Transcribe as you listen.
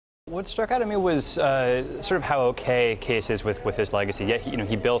What struck out at me was sort of how okay Case is with his legacy. Yet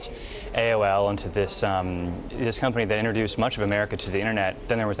he built AOL into this company that introduced much of America to the internet.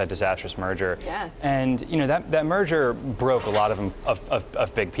 Then there was that disastrous merger. Yeah. And that merger broke a lot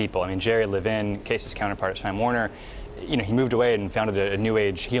of big people. I mean, Jerry Levin, Case's counterpart at Time Warner, he moved away and founded a New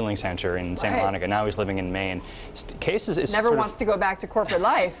Age healing center in Santa Monica. Now he's living in Maine. Case is never wants to go back to corporate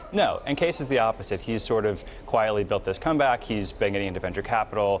life. No, and Case is the opposite. He's sort of quietly built this comeback. He's been getting into venture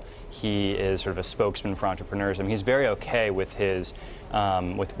capital. He is sort of a spokesman for entrepreneurs. I mean, he's very okay with his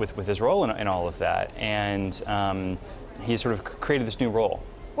with his role in all of that, and he's sort of created this new role.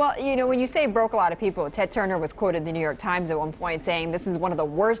 Well, when you say broke a lot of people, Ted Turner was quoted in the New York Times at one point saying this is one of the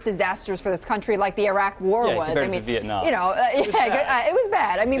worst disasters for this country, like the Iraq War was. Compared to Vietnam. It was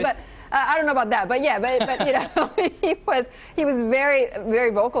bad. I mean, but I don't know about that, but yeah, but he was very,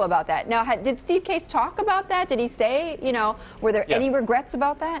 very vocal about that. Now, did Steve Case talk about that? Did he say, were there any regrets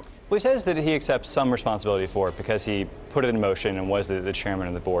about that? Well, he says that he accepts some responsibility for it because he put it in motion and was the chairman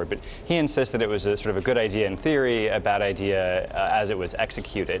of the board. But he insists that it was sort of a good idea in theory, a bad idea as it was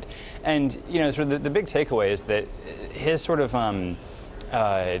executed. And sort of the big takeaway is that his sort of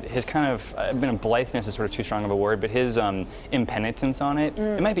his kind of, blitheness is sort of too strong of a word, but his impenitence on it,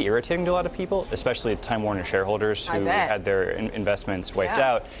 it might be irritating to a lot of people, especially Time Warner shareholders who had their investments wiped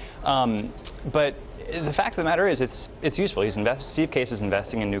out. But the fact of the matter is, it's useful. Steve Case is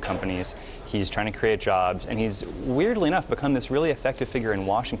investing in new companies. He's trying to create jobs, and he's weirdly enough become this really effective figure in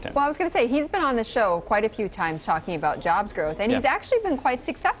Washington. Well, I was going to say he's been on the show quite a few times talking about jobs growth, and he's actually been quite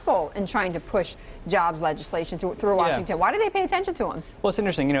successful in trying to push jobs legislation through Washington. Why do they pay attention to him? Well, it's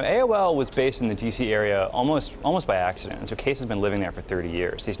interesting. AOL was based in the D.C. area almost by accident. And so Case has been living there for 30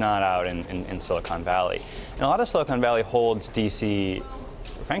 years. He's not out in Silicon Valley. And a lot of Silicon Valley holds D.C.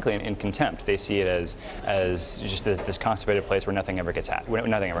 frankly, in contempt. They see it as just this constipated place where nothing ever happens.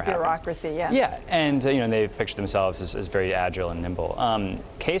 Bureaucracy, yeah. Yeah, and they picture themselves as very agile and nimble.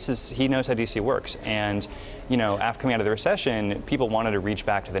 Case he knows how DC works, and after coming out of the recession, people wanted to reach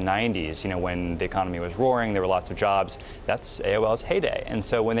back to the 90s. When the economy was roaring, there were lots of jobs. That's AOL's heyday, and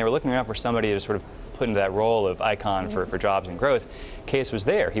so when they were looking around for somebody to sort of put into that role of icon for jobs and growth, Case was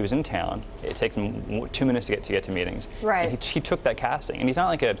there. He was in town. It takes him 2 minutes to get to meetings. Right. And he took that casting, and he's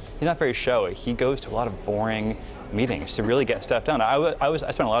not very showy. He goes to a lot of boring meetings to really get stuff done. I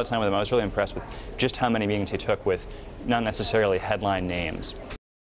spent a lot of time with him. I was really impressed with just how many meetings he took with not necessarily headline names.